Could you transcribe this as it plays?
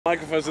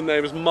Microphone's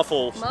name is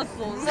Muffles.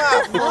 Muffles.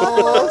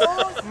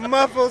 Muffles.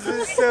 Muffles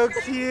is so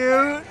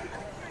cute.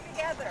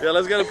 Yeah,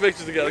 let's get a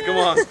picture together. Come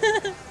on.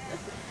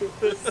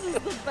 This is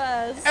the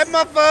best. And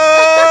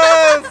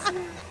Muffles!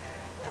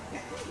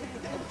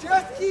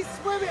 Just keep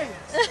swimming.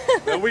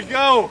 There we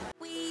go.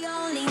 We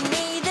only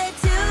need the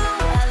two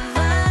of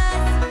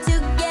us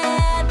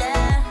together.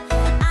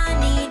 I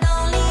need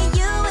only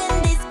you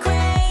in this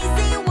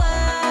crazy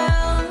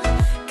world.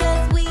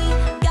 'Cause we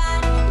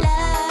got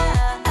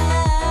love,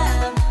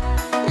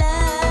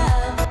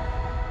 love.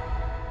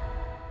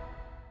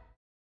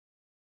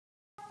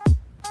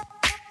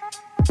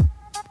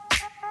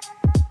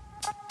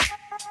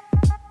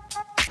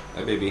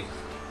 Hi, baby.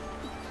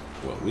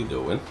 What we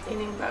doing?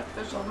 Eating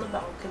breakfast on the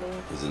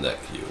balcony. Isn't that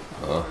cute,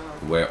 huh?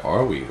 Where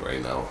are we right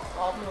now?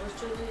 Almost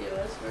to the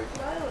U.S.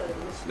 Virgin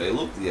Islands. They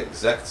look the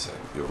exact same.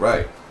 You're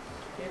right.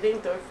 You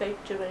think they're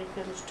fake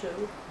Jamaicans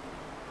too?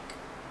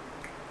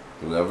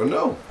 You never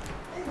know.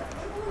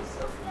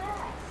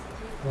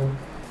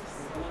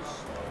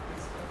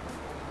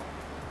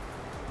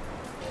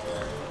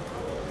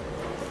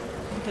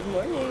 Good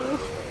morning.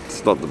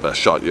 It's not the best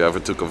shot you ever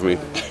took of me.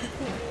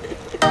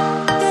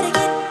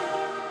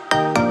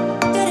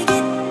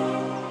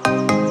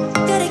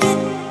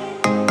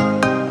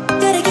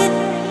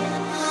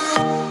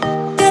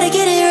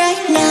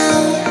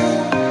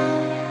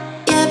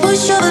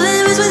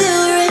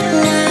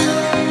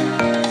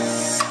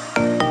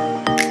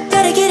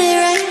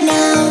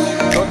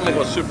 Snorkeling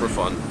was super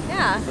fun.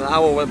 Yeah. An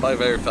hour went by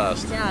very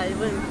fast. Yeah, it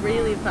went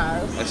really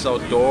fast. I saw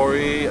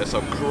Dory, I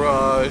saw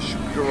Crush,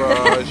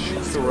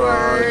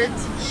 Squirt.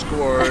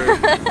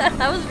 Squirt.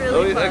 That was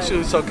really fun. We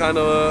actually saw kind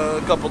of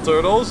a couple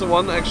turtles, and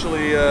one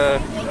actually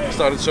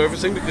started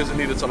surfacing because it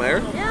needed some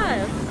air.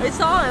 Yeah, I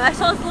saw him. I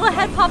saw his little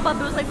head pop up.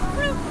 It was like,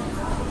 whoop.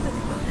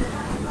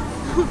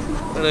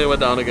 And then it went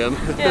down again.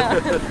 Yeah,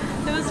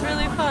 it was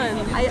really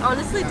fun. I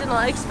honestly did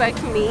not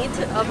expect me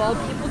to, of all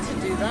people, to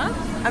do that.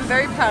 I'm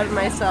very proud of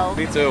myself.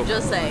 Me too.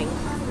 Just saying.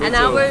 Me And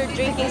now too. we're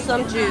drinking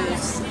some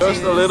juice.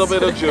 Just a little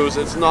bit of juice.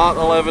 It's not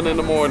 11 in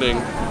the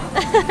morning.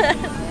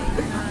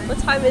 What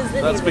time is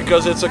it? That's even?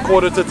 because it's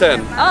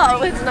 9:45.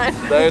 Oh, it's 9.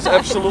 There's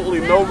absolutely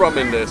no rum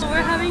in this.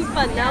 We're having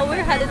fun. Now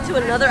we're headed to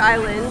another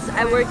island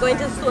and we're going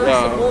to swim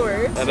some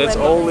more. And it's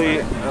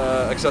only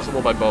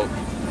accessible by boat.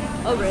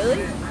 Oh,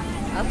 really?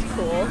 That's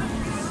cool.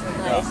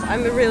 Nice. Yeah.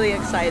 I'm really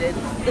excited.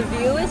 The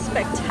view is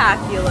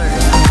spectacular.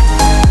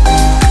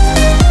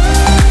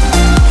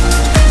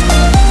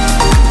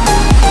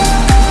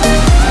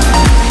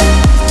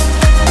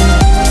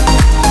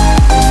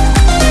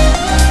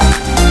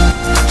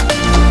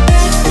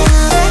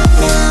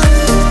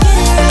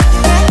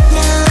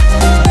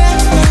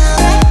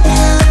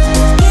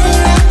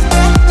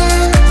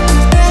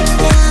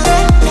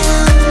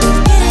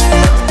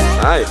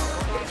 Hi.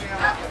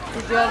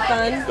 Did you have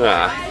fun?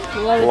 Yeah.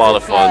 Loads A lot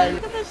of fun.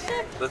 Look at the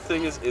ship. The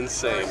thing is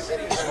insane.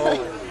 Holy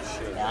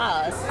shit.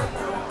 Yes.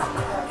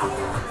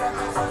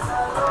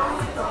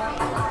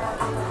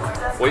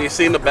 What you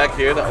see in the back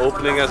here, the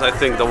opening is, I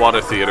think, the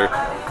water theater.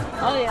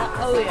 Oh yeah,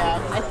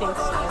 I think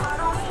so.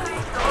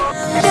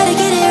 Gotta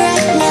get it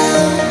right now.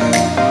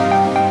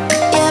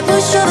 Yeah,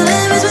 push all the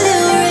limits with you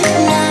right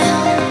now.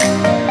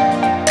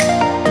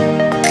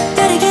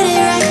 Gotta get it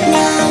right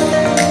now.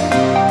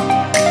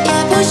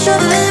 Yeah, push all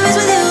the limits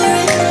with you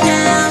right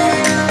now.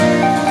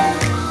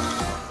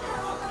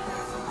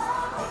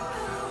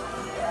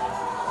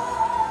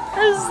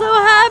 I'm so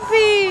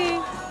happy.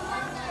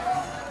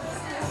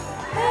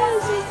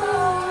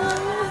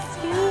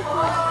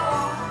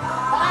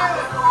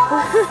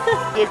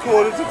 It's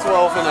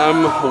 11:45 and I'm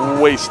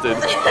wasted.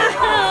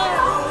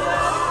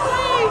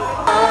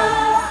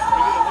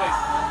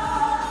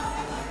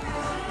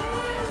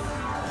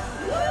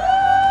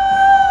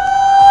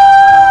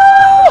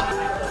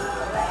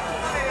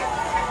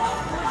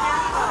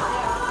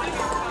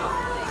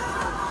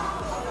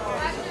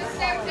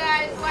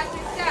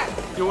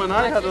 You and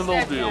I had a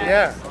little deal.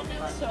 Yeah.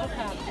 So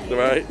happy.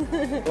 Right?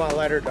 Well,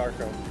 lighter,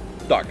 darker.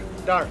 Dark.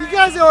 Dark. You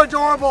guys are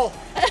adorable.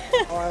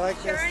 Oh, I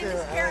like this too. I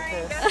like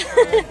this. I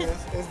like this.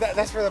 Is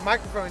that's for the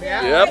microphone,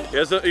 yeah?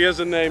 Yep. He has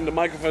a name. The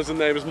microphone's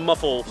name is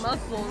Muffles.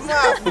 Muffles.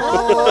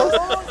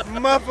 Muffles.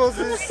 Muffles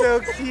is so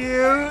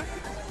cute.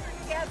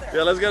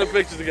 Yeah, let's get a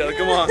picture together.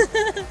 Come on.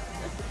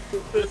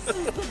 This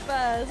is the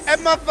best.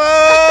 And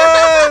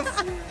Muffles!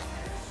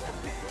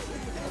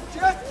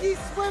 Just keep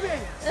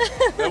swimming.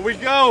 There we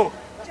go.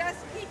 Just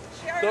keep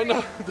sharing.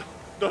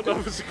 Don't know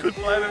if it's a good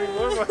plan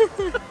anymore.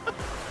 But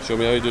show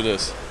me how you do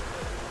this.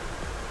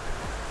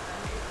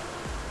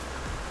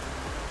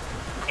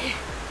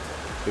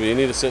 You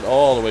need to sit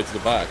all the way to the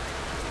back.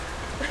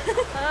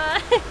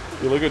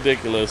 You look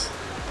ridiculous.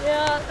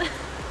 Yeah.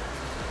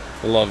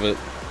 I love it.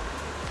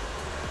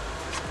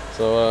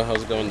 So,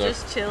 how's it going there?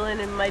 Just chilling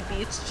in my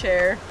beach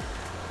chair.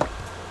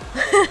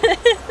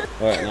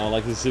 Alright, now I'd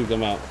like to see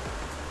them out.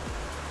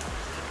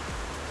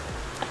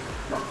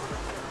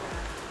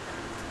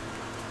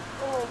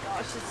 Oh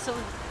gosh, it's so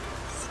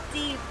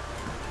steep.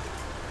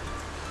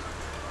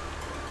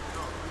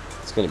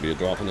 It's gonna be a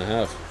drop and a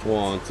half.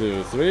 1,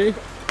 2, 3.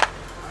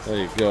 There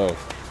you go.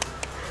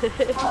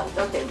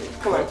 Okay,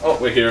 come on. Oh,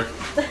 we're here.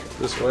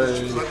 This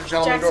way. Let the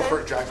gentleman go for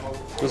it, Jackson.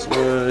 This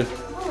way.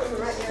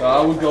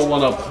 I would go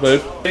one up,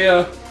 babe.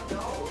 Yeah.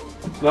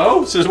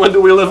 No? Since when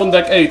do we live on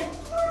deck 8? Is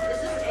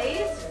this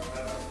 8?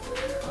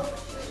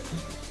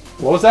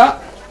 What was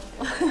that?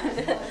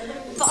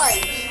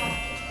 5.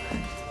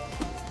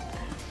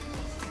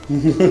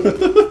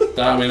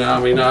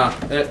 Nah.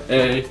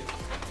 Hey.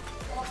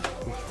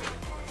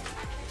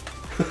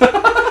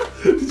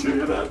 Did you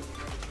hear that?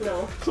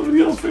 No.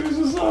 Somebody else finished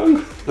the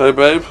song. Hey,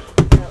 babe.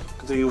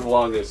 Continue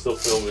vlogging, still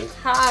filming.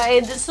 Hi,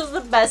 this was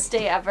the best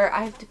day ever.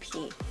 I have to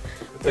pee.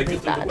 Take you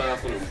to the bad.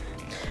 bathroom.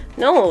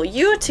 No,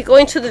 you to go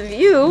into the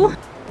view.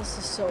 This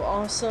is so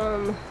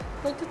awesome.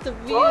 Look at the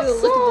view.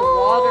 Awesome. Look at the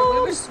water. We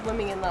were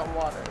swimming in that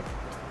water.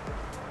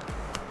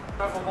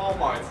 Have a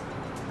Walmart.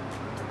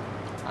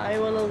 I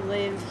want to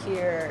live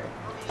here.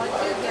 What do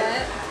you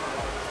get?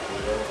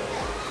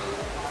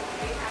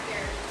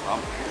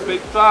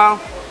 Pizza.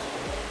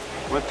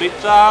 With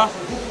pizza.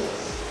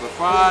 With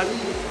fries.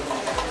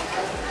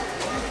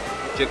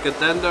 Chicken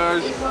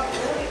tenders.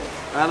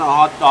 And a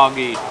hot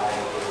doggy.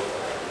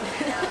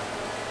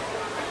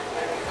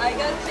 I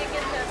got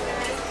chicken tenders.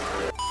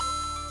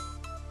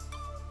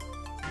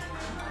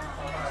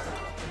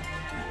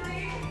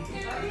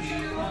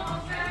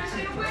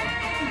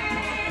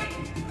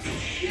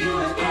 You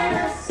will get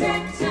a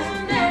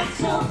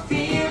sentimental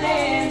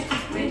feeling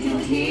when you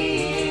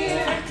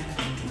hear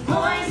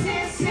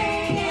voices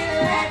singing,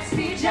 let's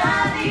be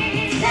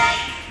jolly, deck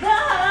the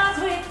halls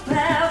with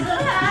clouds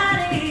of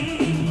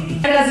honey.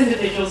 As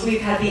individuals,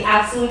 we've had the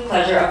absolute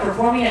pleasure of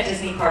performing at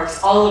Disney parks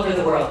all over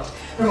the world.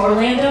 From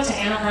Orlando to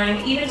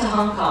Anaheim, even to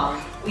Hong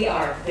Kong. We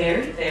are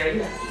very, very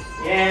lucky.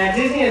 Yeah,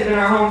 Disney has been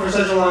our home for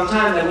such a long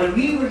time that when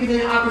we were given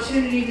the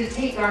opportunity to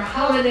take our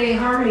holiday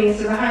harmonies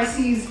to the high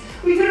seas,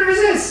 we couldn't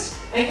resist.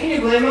 And can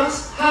you blame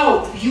us?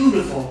 How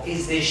beautiful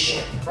is this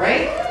ship,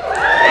 right?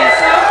 It's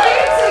so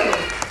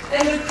fancy!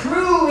 And the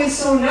crew is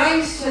so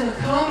nice and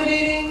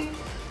accommodating,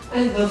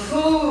 and the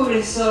food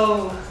is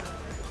so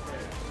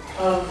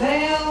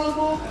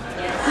available.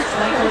 Yes,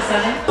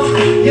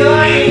 24/7.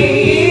 You're